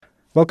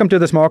Welcome to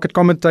this Market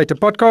Commentator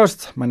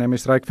podcast. My name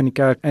is Ryk van die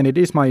Kerk and it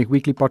is my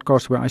weekly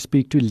podcast where I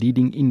speak to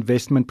leading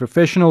investment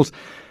professionals.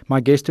 My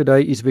guest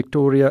today is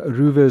Victoria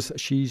Reavers.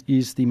 She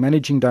is the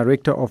Managing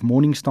Director of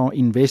Morningstar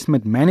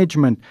Investment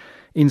Management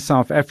in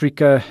South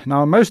Africa.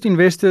 Now, most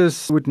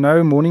investors would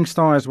know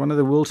Morningstar as one of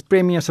the world's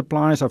premier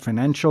suppliers of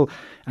financial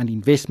and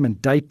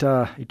investment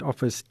data. It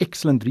offers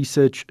excellent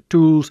research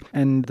tools,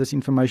 and this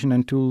information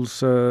and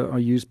tools are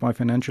used by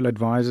financial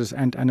advisors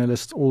and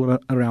analysts all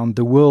around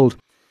the world.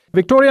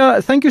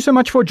 Victoria, thank you so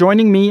much for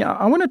joining me.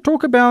 I want to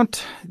talk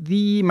about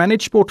the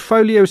managed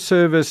portfolio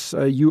service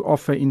you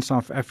offer in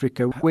South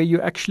Africa, where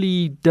you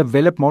actually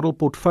develop model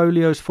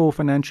portfolios for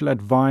financial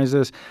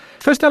advisors.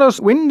 First, tell us,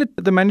 when did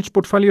the managed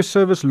portfolio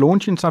service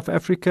launch in South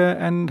Africa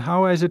and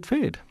how has it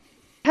fared?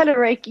 Hello,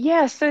 Rick.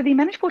 Yeah, so the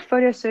Managed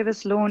Portfolio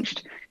Service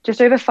launched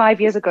just over 5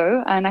 years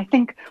ago. And I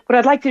think what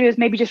I'd like to do is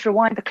maybe just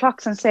rewind the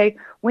clocks and say,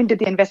 when did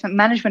the investment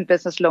management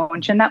business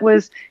launch? And that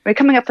was, we're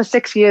coming up for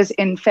 6 years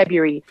in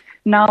February.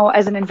 Now,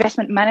 as an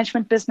investment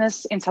management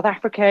business in South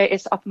Africa,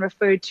 it's often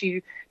referred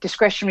to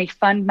discretionary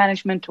fund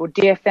management or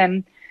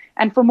DFM.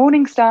 And for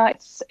Morningstar,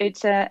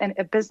 it's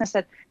a business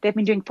that they've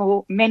been doing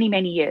for many,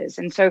 many years.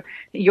 And so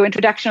your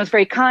introduction was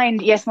very kind.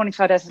 Yes,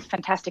 Morningstar does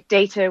fantastic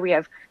data. We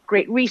have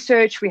great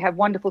research. We have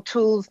wonderful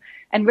tools.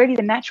 And really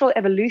the natural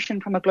evolution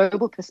from a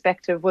global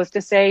perspective was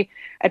to say,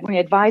 when the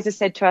advisor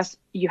said to us,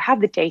 you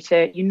have the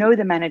data, you know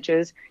the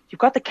managers, you've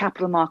got the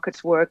capital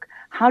markets work.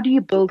 How do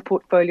you build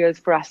portfolios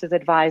for us as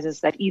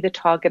advisors that either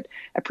target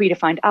a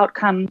predefined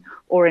outcome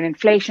or an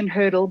inflation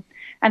hurdle?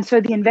 And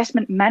so the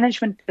investment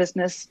management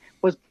business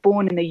was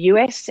born in the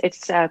US.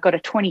 It's got a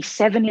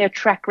 27-year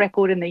track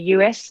record in the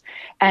US.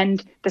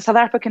 And the South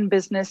African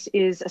business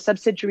is a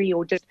subsidiary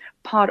or just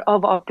part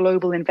of our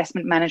global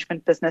investment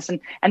management business.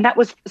 And that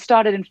was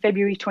started in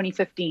February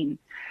 2015.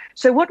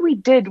 So what we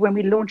did when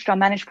we launched our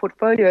managed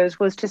portfolios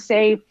was to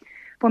say,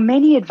 for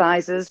many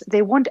advisors,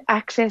 they want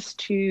access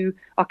to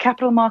our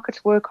capital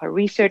markets work, our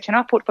research, and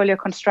our portfolio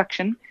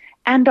construction,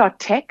 and our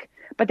tech,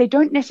 but they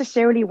don't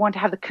necessarily want to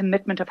have the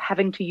commitment of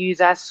having to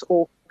use us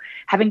or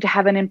having to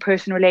have an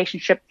in-person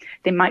relationship.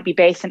 They might be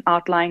based in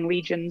outlying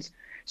regions.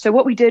 So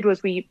what we did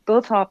was we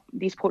built up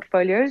these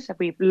portfolios.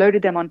 We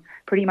loaded them on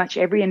pretty much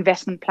every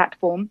investment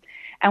platform.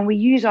 And we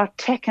use our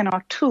tech and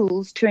our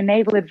tools to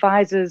enable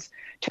advisors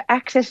to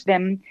access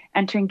them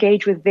and to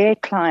engage with their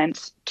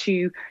clients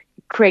to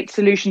create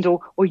solutions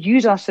or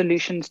use our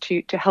solutions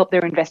to help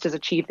their investors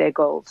achieve their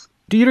goals.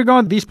 Do you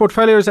regard these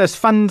portfolios as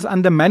funds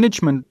under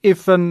management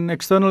if an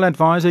external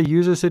advisor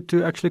uses it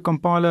to actually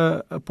compile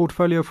a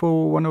portfolio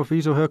for one of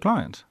his or her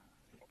clients?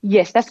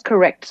 Yes, that's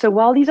correct. So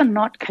while these are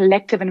not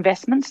collective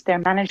investments, they're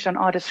managed on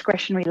our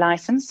discretionary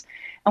license,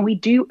 and we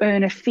do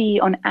earn a fee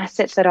on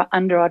assets that are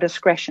under our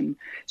discretion.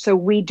 So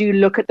we do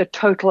look at the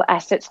total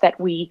assets that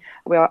we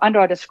are under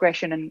our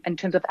discretion in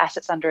terms of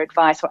assets under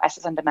advice or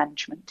assets under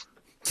management.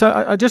 So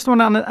I just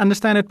want to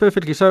understand it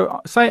perfectly.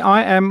 So say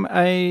I am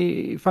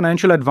a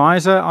financial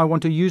advisor. I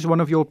want to use one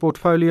of your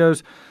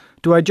portfolios.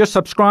 Do I just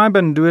subscribe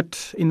and do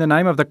it in the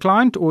name of the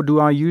client, or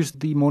do I use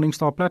the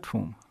Morningstar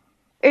platform?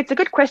 It's a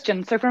good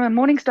question. So from a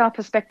Morningstar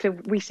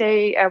perspective, we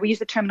say we use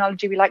the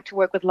terminology, we like to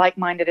work with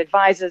like-minded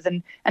advisors.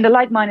 And a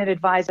like-minded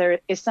advisor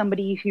is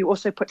somebody who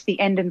also puts the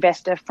end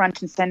investor front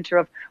and center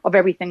of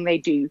everything they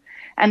do.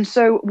 And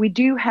so we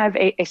do have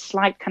a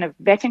slight kind of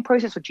vetting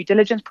process or due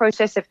diligence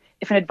process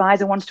if an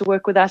advisor wants to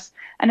work with us.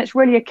 And it's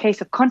really a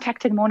case of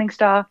contacting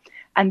Morningstar.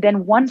 And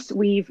then once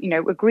we've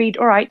agreed,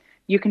 all right,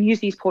 you can use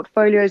these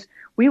portfolios,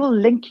 we will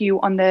link you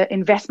on the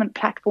investment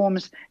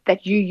platforms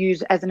that you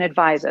use as an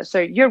advisor. So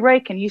you're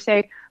Rick and you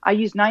say, I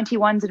use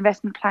 91's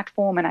investment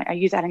platform and I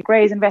use Alan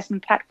Gray's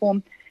investment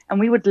platform, and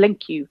we would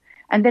link you.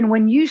 And then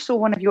when you saw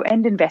one of your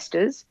end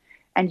investors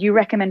and you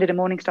recommended a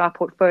Morningstar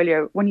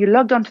portfolio, when you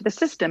logged onto the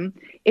system,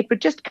 it would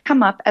just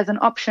come up as an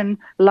option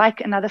like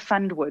another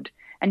fund would.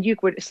 And you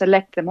would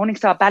select the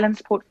Morningstar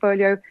Balance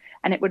portfolio,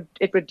 and it would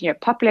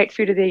populate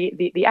through to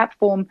the app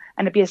form,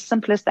 and it'd be as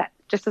simple as that,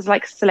 just as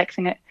like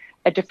selecting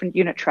a different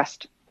unit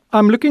trust.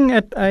 I'm looking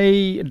at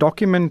a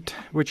document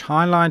which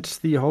highlights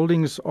the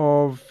holdings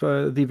of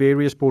the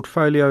various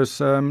portfolios.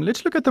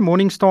 Let's look at the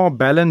Morningstar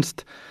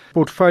Balanced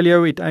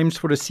portfolio. It aims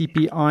for a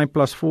CPI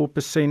plus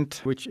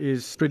 4%, which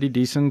is pretty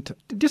decent.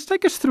 Just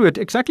take us through it.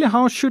 Exactly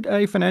how should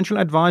a financial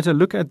advisor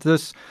look at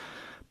this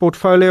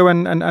portfolio,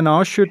 and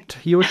how should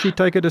he or she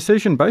take a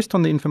decision based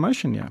on the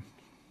information here?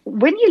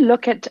 When you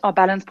look at our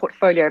balanced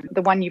portfolio,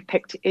 the one you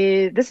picked,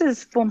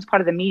 forms part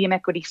of the medium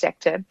equity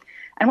sector.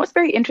 And what's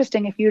very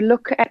interesting, if you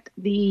look at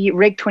the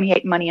Reg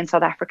 28 money in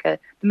South Africa,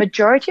 the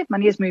majority of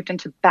money has moved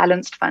into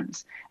balanced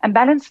funds. And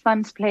balanced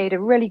funds played a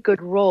really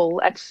good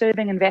role at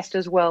serving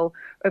investors well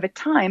over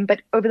time.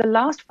 But over the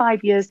last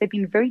 5 years, they've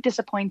been very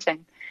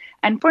disappointing.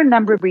 And for a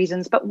number of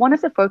reasons, but one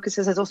of the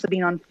focuses has also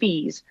been on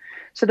fees.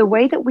 So the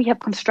way that we have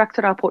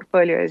constructed our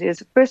portfolios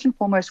is, first and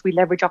foremost, we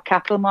leverage our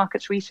capital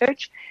markets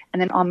research and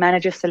then our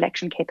manager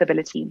selection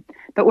capability.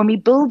 But when we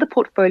build the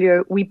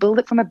portfolio, we build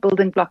it from a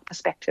building block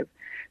perspective.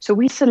 So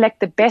we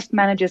select the best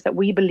managers that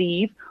we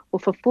believe will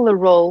fulfill a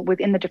role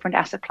within the different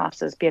asset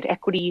classes, be it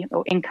equity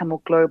or income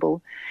or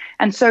global.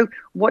 And so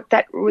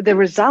the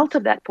result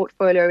of that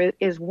portfolio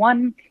is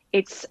one,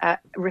 it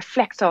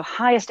reflects our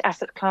highest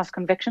asset class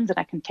convictions, and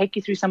I can take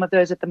you through some of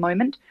those at the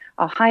moment,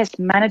 our highest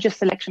manager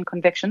selection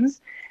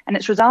convictions, and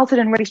it's resulted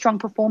in really strong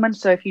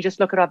performance. So if you just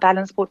look at our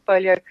balanced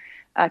portfolio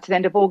to the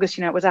end of August,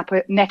 it was up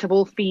net of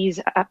all fees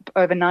up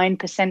over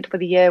 9% for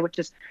the year, which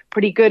is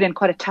pretty good and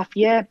quite a tough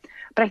year.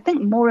 But I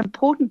think more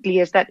importantly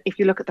is that if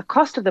you look at the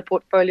cost of the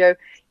portfolio,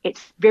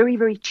 it's very,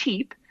 very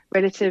cheap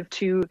relative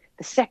to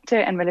the sector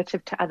and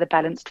relative to other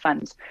balanced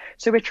funds.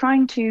 So we're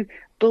trying to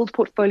build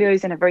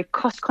portfolios in a very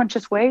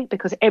cost-conscious way,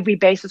 because every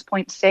basis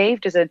point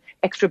saved is an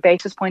extra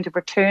basis point of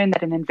return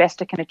that an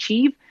investor can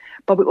achieve.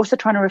 But we're also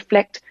trying to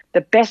reflect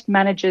the best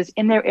managers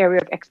in their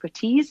area of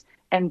expertise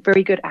and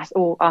very good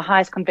or our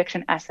highest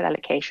conviction asset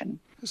allocation.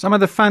 Some of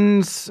the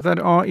funds that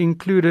are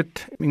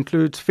includes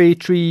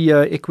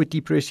Fairtree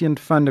Equity Prescient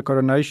Fund, the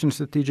Coronation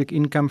Strategic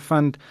Income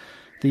Fund,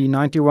 the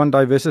 91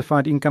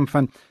 Diversified Income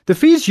Fund. The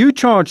fees you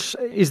charge,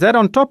 is that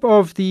on top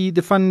of the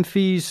fund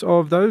fees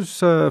of those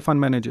fund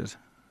managers?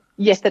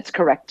 Yes, that's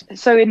correct.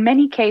 So in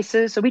many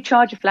cases, we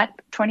charge a flat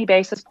 20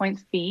 basis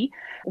points fee.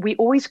 We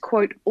always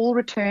quote all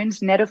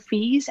returns net of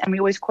fees, and we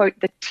always quote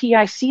the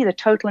TIC, the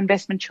total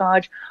investment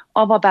charge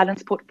of our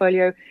balanced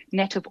portfolio,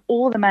 net of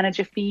all the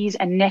manager fees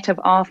and net of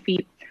our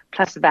fee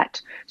plus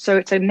VAT. So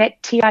it's a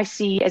net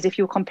TIC as if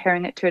you're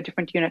comparing it to a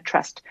different unit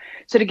trust.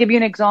 So to give you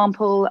an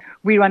example,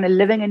 we run a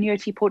living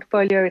annuity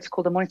portfolio. It's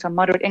called the Morningstar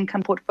Moderate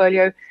Income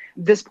Portfolio.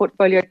 This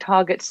portfolio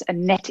targets a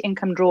net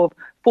income draw of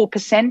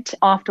 4%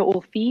 after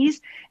all fees,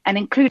 and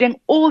including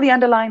all the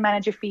underlying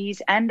manager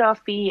fees and our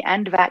fee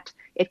and VAT,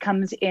 it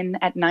comes in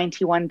at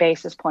 91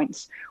 basis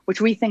points,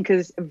 which we think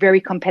is very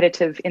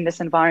competitive in this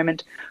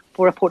environment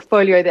for a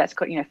portfolio that's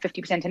got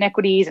 50% in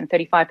equities and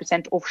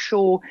 35%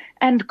 offshore,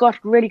 and got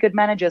really good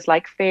managers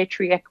like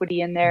Fairtree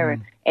Equity in there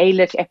and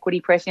A-Lit Equity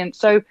Prescient.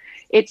 So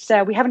it's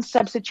we haven't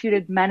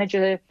substituted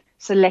manager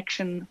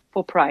selection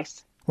for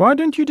price. Why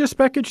don't you just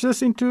package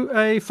this into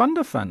a fund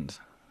of funds?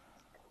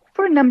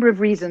 For a number of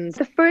reasons.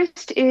 The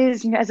first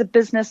is, as a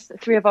business,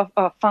 three of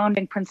our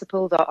founding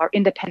principles are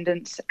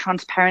independence,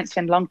 transparency,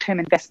 and long-term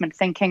investment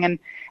thinking. And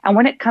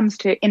when it comes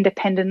to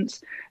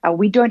independence,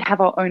 we don't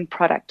have our own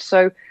product.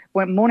 So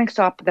when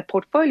Morningstar, the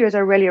portfolios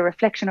are really a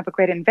reflection of a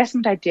great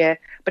investment idea,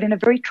 but in a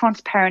very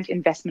transparent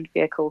investment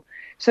vehicle.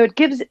 So it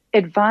gives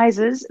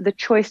advisors the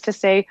choice to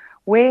say,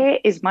 where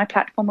is my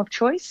platform of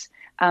choice?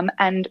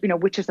 And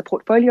which is the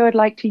portfolio I'd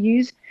like to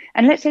use.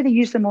 And let's say they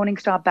use the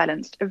Morningstar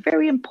Balanced. A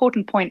very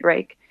important point,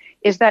 Rake,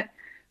 is that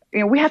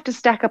we have to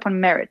stack up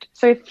on merit.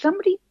 So if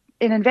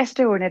an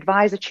investor or an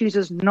advisor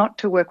chooses not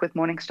to work with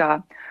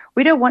Morningstar,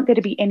 we don't want there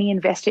to be any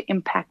investor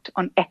impact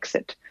on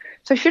exit.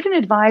 So should an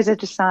advisor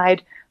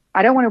decide,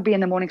 I don't want to be in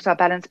the Morningstar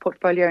Balanced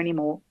portfolio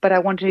anymore, but I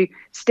want to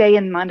stay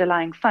in my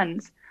underlying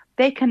funds,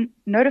 they can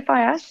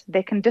notify us,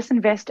 they can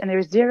disinvest, and there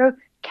is zero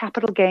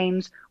capital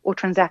gains or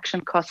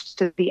transaction costs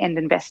to the end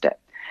investor.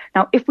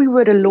 Now, if we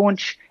were to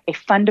launch a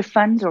fund of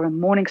funds or a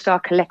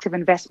Morningstar collective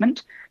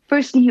investment,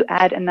 firstly, you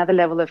add another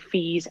level of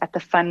fees at the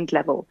fund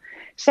level.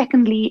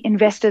 Secondly,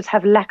 investors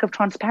have lack of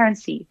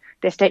transparency.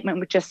 Their statement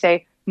would just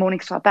say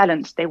Morningstar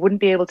Balanced. They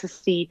wouldn't be able to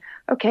see,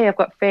 okay, I've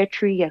got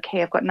Fairtree,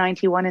 okay, I've got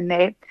 91 in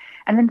there.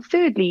 And then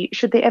thirdly,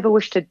 should they ever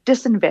wish to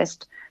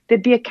disinvest,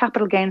 there'd be a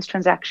capital gains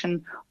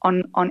transaction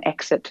on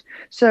exit.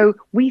 So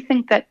we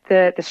think that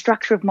the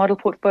structure of model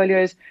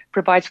portfolios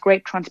provides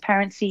great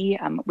transparency.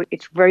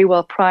 It's very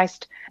well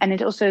priced, and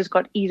it also has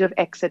got ease of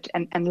exit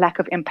and lack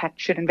of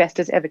impact should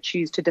investors ever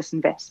choose to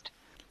disinvest.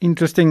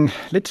 Interesting.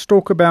 Let's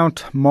talk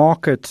about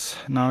markets.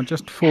 Now,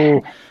 just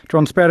for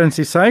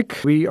transparency's sake,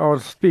 we are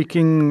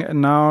speaking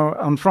now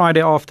on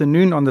Friday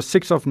afternoon on the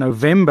 6th of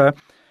November.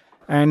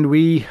 And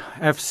we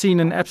have seen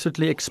an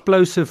absolutely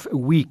explosive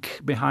week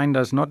behind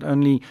us, not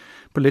only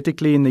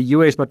politically in the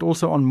US, but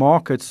also on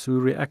markets who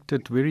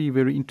reacted very,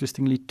 very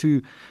interestingly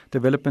to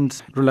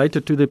developments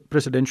related to the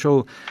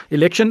presidential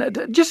election.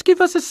 Just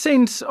give us a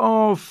sense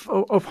of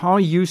how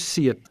you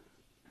see it.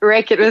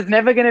 Rick, it was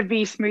never going to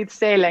be smooth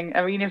sailing.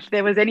 I mean, if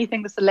there was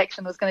anything this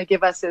election was going to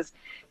give us is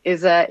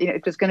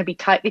it was going to be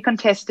tightly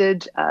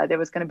contested. There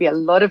was going to be a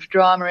lot of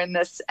drama in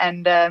this.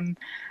 And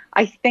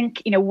I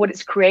think, what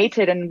it's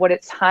created and what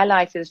it's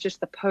highlighted is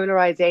just the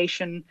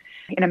polarization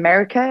in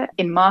America,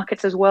 in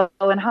markets as well,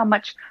 and how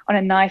much on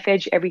a knife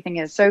edge everything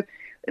is. So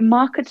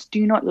markets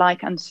do not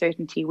like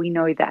uncertainty. We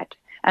know that.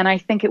 And I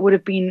think it would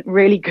have been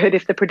really good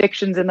if the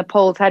predictions in the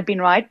polls had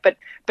been right. But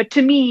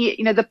to me,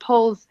 the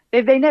polls,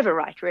 they never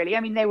right, really.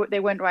 I mean, they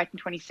weren't right in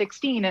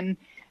 2016. And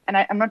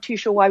I'm not too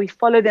sure why we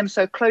follow them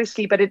so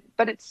closely, but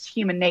it's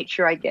human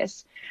nature, I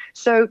guess.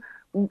 So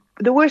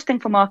the worst thing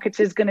for markets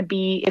is going to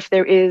be if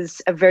there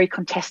is a very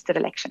contested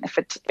election,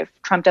 if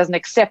Trump doesn't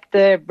accept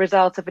the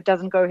results, if it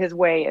doesn't go his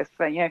way,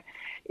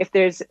 if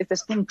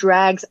this thing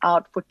drags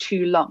out for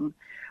too long.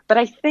 But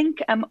I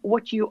think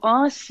what you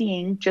are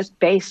seeing, just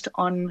based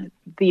on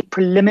the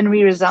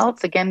preliminary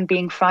results, again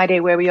being Friday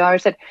where we are,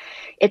 is that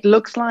it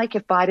looks like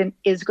if Biden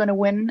is going to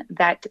win,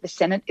 that the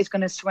Senate is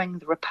going to swing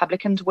the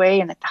Republicans' way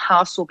and that the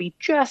House will be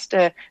just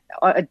a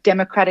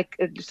Democratic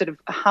sort of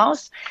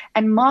House.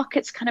 And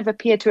markets kind of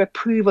appear to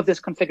approve of this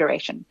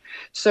configuration.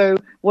 So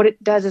what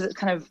it does is it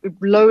kind of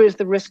lowers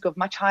the risk of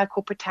much higher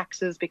corporate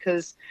taxes,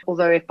 because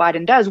although if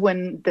Biden does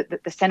win,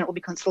 the Senate will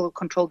be still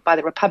controlled by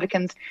the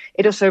Republicans,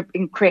 it also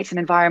creates an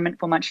environment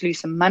for much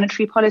looser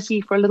monetary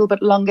policy for a little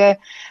bit longer.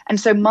 And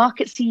so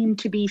markets seem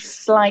to be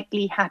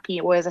slightly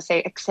happy, or as I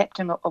say,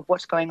 accepting of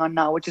what's going on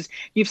now, which is,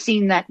 you've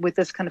seen that with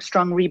this kind of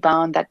strong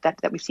rebound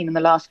that we've seen in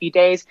the last few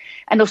days,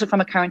 and also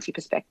from a currency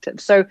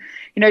perspective. So,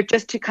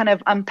 just to kind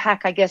of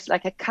unpack, I guess,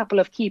 like a couple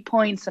of key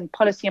points and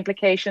policy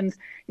implications.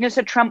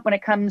 So Trump, when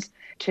it comes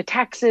to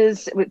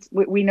taxes,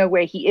 we know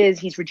where he is.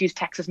 He's reduced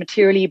taxes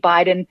materially.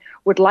 Biden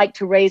would like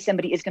to raise them,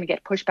 but he is going to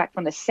get pushback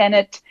from the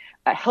Senate.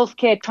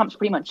 Healthcare, Trump's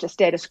pretty much the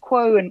status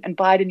quo, and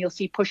Biden, you'll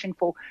see pushing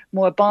for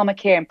more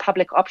Obamacare and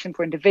public option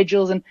for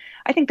individuals. And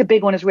I think the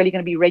big one is really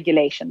going to be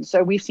regulations.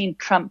 So we've seen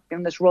Trump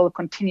in this role of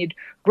continued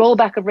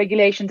rollback of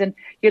regulations, and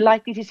you're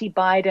likely to see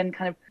Biden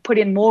kind of put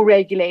in more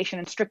regulation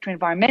and stricter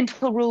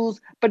environmental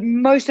rules, but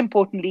most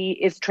importantly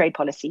is trade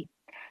policy.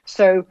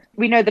 So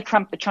we know the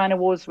Trump-China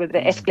wars with the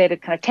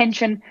escalated kind of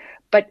tension,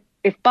 but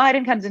if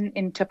Biden comes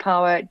into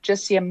power,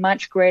 just see a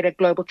much greater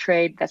global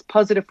trade that's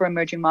positive for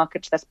emerging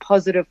markets, that's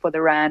positive for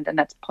the Rand, and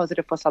that's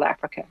positive for South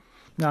Africa.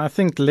 Now, I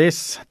think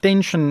less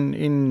tension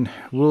in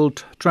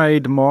world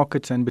trade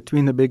markets and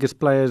between the biggest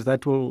players,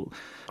 that will,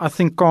 I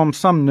think, calm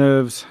some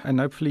nerves, and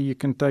hopefully you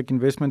can take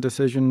investment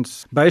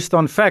decisions based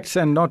on facts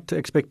and not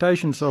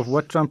expectations of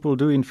what Trump will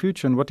do in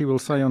future and what he will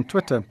say on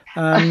Twitter.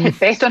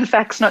 Based on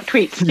facts, not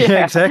tweets.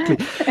 Yeah, exactly.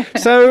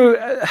 So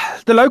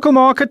the local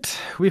market,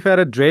 we've had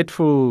a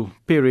dreadful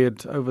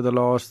period over the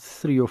last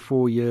 3 or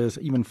 4 years,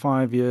 even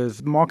 5 years.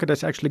 The market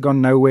has actually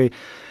gone nowhere.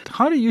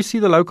 How do you see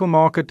the local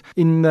market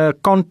in the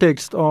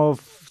context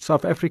of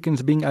South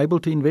Africans being able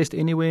to invest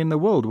anywhere in the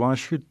world? Why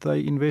should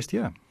they invest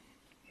here?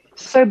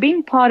 So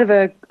being part of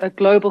a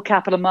global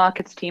capital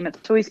markets team,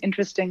 it's always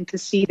interesting to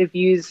see the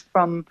views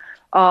from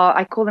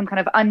I call them kind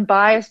of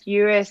unbiased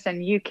US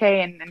and UK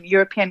and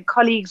European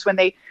colleagues when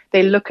they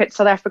look at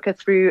South Africa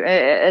through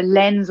a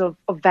lens of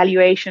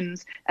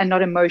valuations and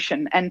not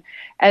emotion. And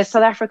as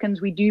South Africans,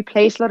 we do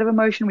place a lot of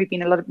emotion. We've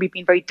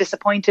been very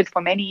disappointed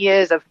for many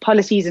years of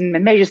policies and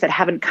measures that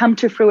haven't come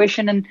to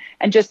fruition,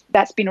 and just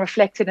that's been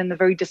reflected in the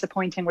very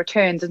disappointing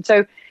returns. And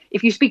so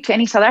if you speak to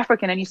any South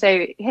African and you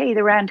say, hey,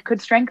 the Rand could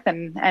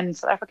strengthen and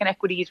South African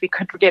equities, we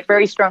could get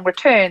very strong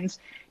returns,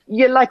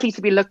 you're likely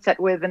to be looked at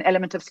with an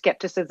element of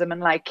skepticism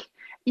and like,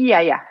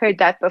 yeah, heard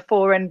that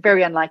before and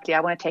very unlikely. I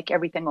want to take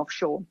everything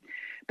offshore.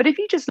 But if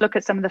you just look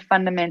at some of the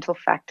fundamental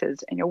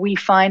factors, we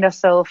find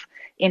ourselves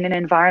in an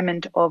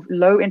environment of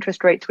low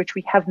interest rates, which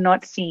we have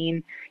not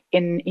seen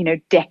in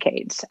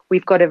decades.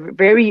 We've got a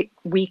very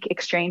weak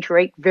exchange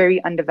rate,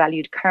 very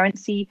undervalued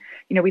currency.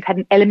 We've had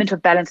an element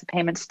of balance of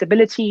payment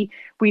stability.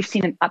 We've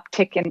seen an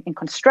uptick in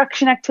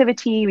construction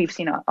activity. We've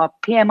seen our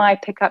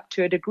PMI pick up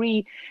to a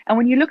degree. And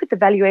when you look at the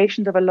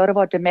valuations of a lot of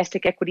our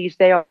domestic equities,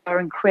 they are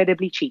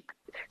incredibly cheap.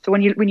 So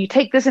when you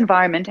take this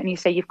environment and you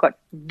say you've got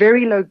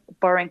very low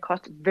borrowing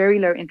costs, very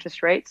low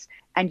interest rates,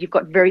 and you've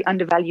got very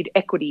undervalued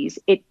equities,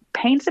 it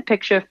paints a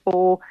picture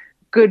for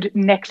good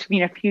next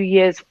few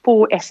years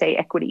for SA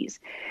equities.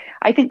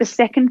 I think the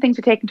second thing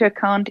to take into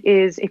account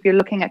is if you're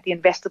looking at the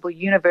investable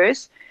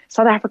universe,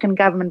 South African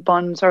government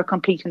bonds are a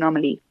complete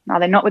anomaly. Now,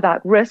 they're not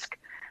without risk,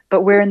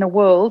 but where in the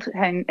world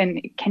and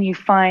can you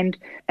find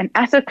an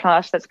asset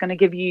class that's going to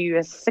give you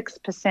a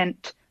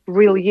 6%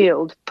 real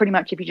yield, pretty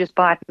much if you just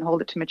buy it and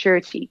hold it to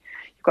maturity?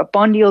 You've got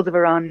bond yields of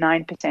around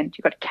 9%.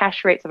 You've got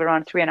cash rates of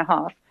around 3.5%.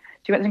 So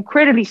you've got this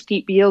incredibly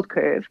steep yield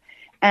curve,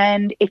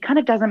 and it kind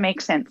of doesn't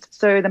make sense.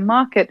 So the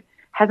market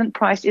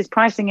is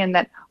pricing in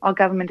that our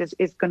government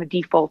is going to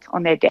default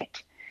on their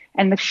debt.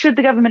 And should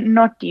the government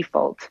not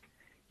default,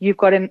 you've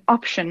got an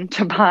option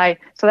to buy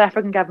South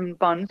African government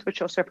bonds,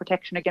 which also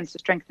protection against the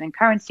strengthening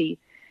currency,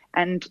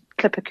 and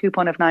clip a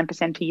coupon of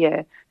 9% a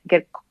year,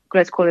 get,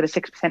 let's call it a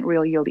 6%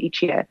 real yield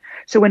each year.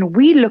 So when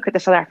we look at the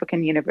South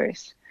African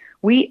universe,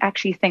 we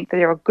actually think that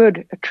there are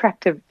good,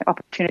 attractive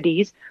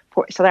opportunities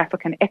for South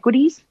African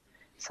equities,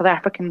 South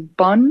African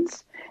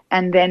bonds,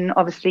 and then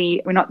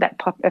obviously we're not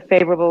that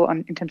favorable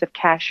in terms of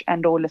cash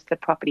and or listed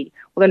property,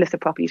 although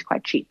listed property is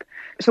quite cheap.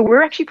 So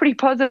we're actually pretty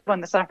positive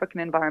on the South African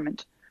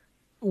environment.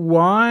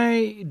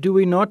 Why do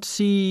we not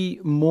see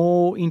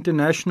more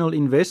international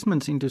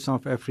investments into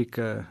South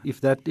Africa,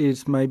 if that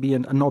is maybe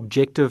an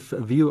objective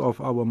view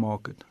of our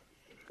market?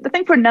 I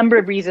think for a number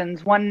of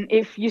reasons. One,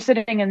 if you're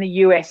sitting in the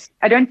US,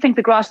 I don't think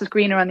the grass is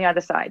greener on the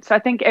other side. So I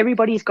think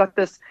everybody's got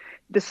this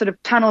sort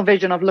of tunnel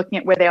vision of looking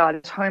at where they are,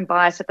 this home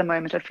bias at the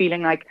moment of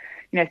feeling like,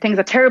 things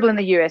are terrible in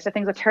the US. If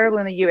things are terrible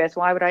in the US,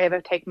 why would I ever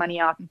take money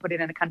out and put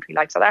it in a country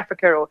like South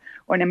Africa or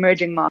an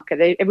emerging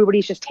market?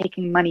 Everybody's just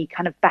taking money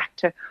kind of back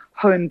to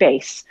home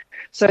base.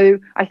 So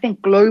I think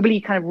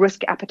globally kind of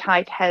risk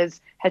appetite has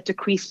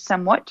decreased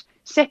somewhat.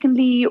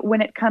 Secondly,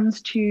 when it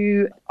comes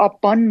to our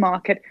bond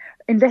market,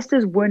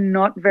 investors were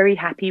not very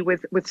happy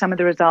with some of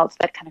the results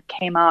that kind of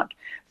came out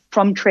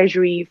from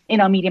Treasury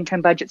in our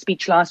medium-term budget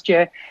speech last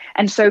year.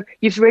 And so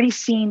you've already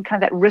seen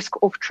kind of that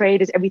risk-off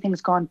trade as everything's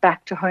gone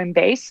back to home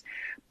base.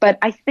 But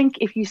I think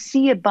if you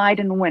see a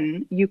Biden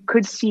win, you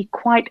could see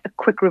quite a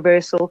quick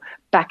reversal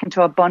back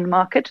into our bond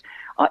market.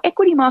 Our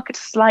equity market's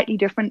slightly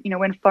different.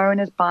 When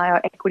foreigners buy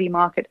our equity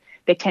market,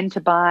 they tend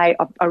to buy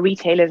our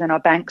retailers and our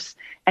banks.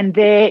 And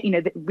there,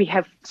 we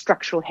have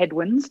structural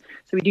headwinds.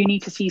 So we do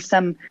need to see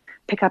some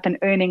pickup in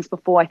earnings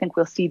before I think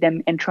we'll see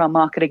them enter our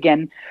market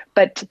again.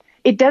 But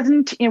it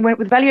doesn't,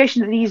 with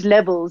valuations at these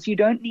levels, you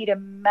don't need a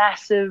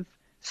massive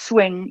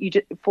swing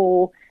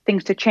for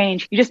things to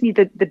change. You just need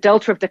the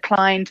delta of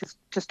decline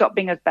to stop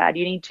being as bad.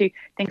 You need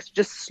things to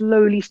just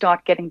slowly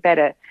start getting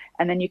better.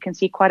 And then you can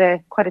see quite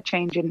a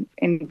change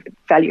in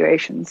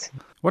valuations.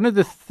 One of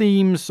the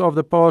themes of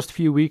the past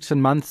few weeks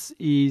and months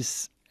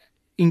is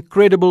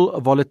incredible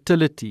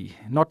volatility,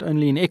 not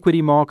only in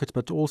equity markets,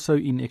 but also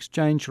in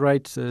exchange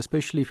rates,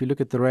 especially if you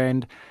look at the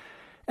rand.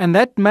 And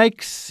that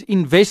makes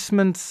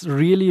investments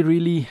really,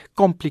 really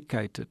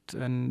complicated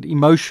and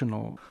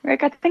emotional.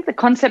 Rick, I think the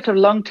concept of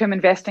long-term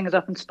investing is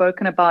often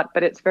spoken about,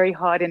 but it's very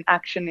hard in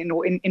action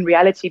in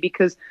reality,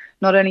 because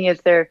not only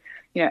is there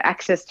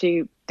access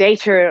to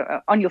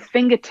data on your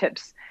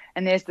fingertips,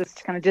 and there's this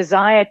kind of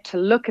desire to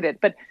look at it,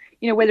 but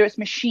whether it's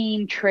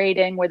machine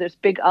trading, whether it's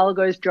big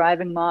algos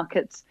driving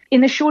markets.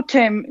 In the short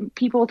term,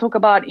 people talk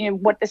about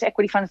what this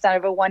equity fund's done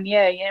over 1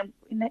 year.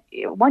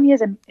 1 year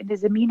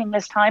is a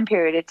meaningless time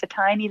period. It's a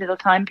tiny little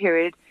time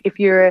period if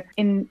you're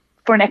in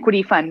for an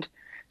equity fund.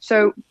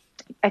 So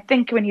I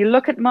think when you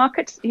look at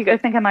markets, you got to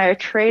think, am I a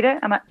trader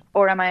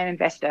or am I an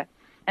investor?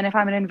 And if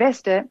I'm an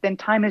investor, then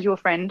time is your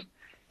friend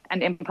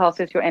and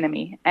impulse is your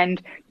enemy.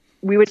 And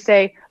we would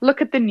say,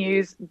 look at the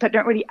news, but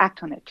don't really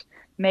act on it.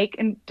 Make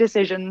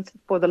decisions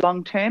for the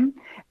long term,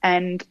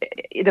 and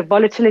the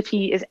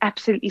volatility is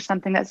absolutely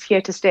something that's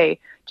here to stay.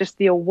 Just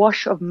the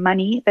awash of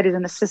money that is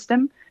in the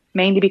system,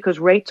 mainly because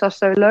rates are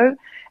so low.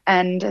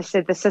 And I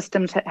said the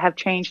systems have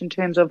changed in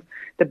terms of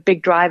the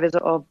big drivers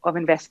of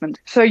investment.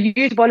 So you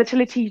use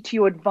volatility to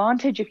your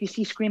advantage if you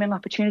see screaming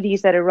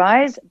opportunities that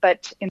arise.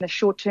 But in the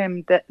short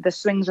term, the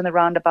swings and the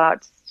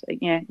roundabouts,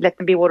 let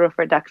them be water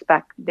for a duck's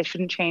back. They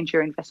shouldn't change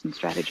your investment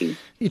strategy.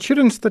 It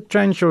shouldn't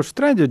change your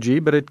strategy,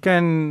 but it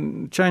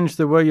can change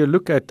the way you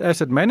look at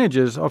asset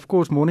managers. Of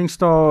course,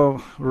 Morningstar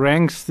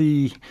ranks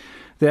the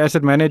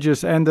asset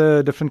managers and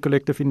the different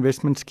collective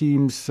investment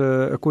schemes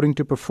according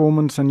to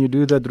performance, and you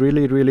do that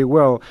really, really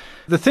well.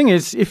 The thing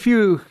is, if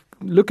you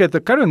look at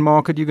the current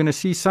market, you're going to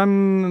see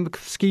some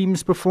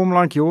schemes perform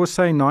like yours,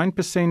 say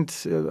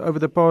 9% over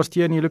the past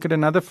year, and you look at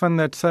another fund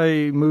that,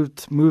 say,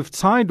 moved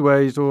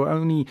sideways or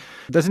only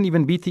doesn't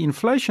even beat the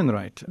inflation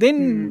rate.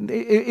 Then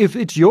if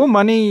it's your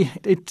money,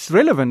 it's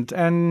relevant,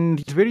 and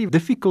it's very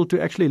difficult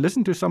to actually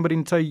listen to somebody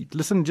and say,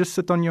 listen, just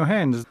sit on your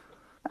hands.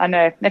 I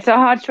know. It's a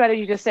hard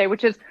strategy to say,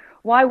 which is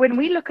why when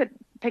we look at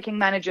picking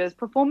managers,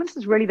 performance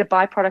is really the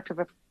byproduct of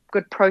a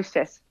good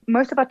process.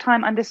 Most of our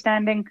time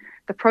understanding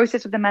the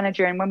process of the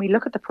manager, and when we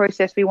look at the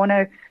process, we want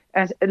to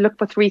look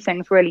for three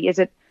things really. Is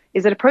it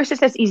a process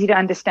that's easy to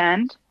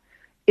understand?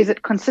 Is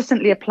it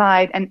consistently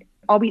applied? And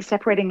are we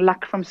separating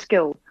luck from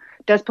skill?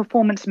 Does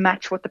performance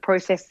match what the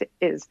process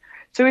is?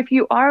 So if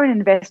you are an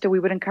investor,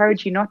 we would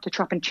encourage you not to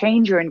chop and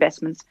change your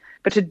investments,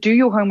 but to do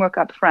your homework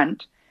up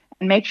front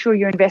and make sure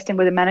you're investing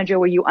with a manager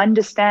where you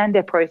understand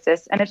their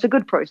process and it's a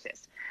good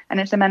process. And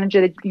it's a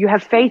manager that you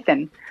have faith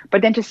in,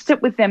 but then to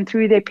sit with them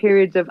through their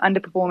periods of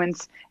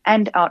underperformance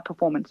and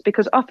outperformance.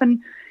 Because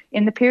often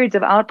in the periods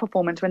of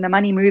outperformance, when the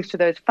money moves to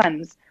those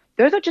funds,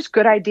 those are just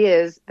good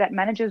ideas that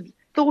managers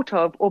thought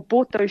of or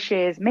bought those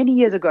shares many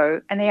years ago,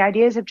 and the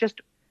ideas have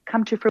just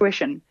come to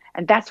fruition.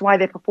 And that's why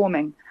they're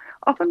performing.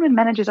 Often when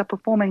managers are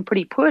performing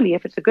pretty poorly,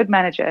 if it's a good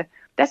manager,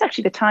 that's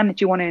actually the time that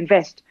you want to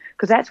invest,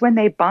 because that's when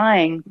they're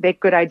buying their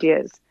good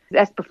ideas.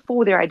 That's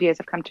before their ideas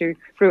have come to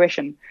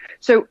fruition.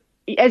 So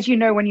as you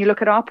know, when you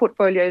look at our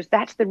portfolios,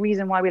 that's the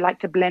reason why we like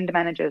to blend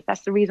managers.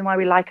 That's the reason why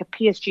we like a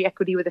PSG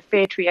equity with a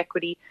Fairtree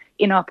equity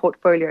in our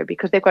portfolio,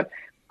 because they've got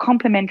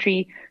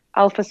complementary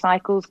alpha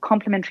cycles,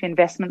 complementary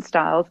investment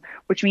styles,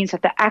 which means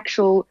that the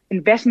actual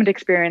investment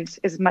experience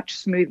is much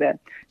smoother.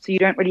 So you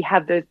don't really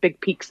have those big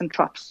peaks and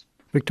troughs.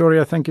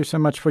 Victoria, thank you so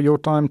much for your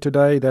time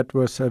today. That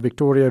was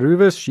Victoria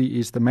Reavers. She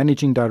is the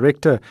Managing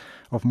Director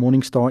of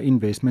Morningstar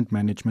Investment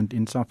Management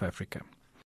in South Africa.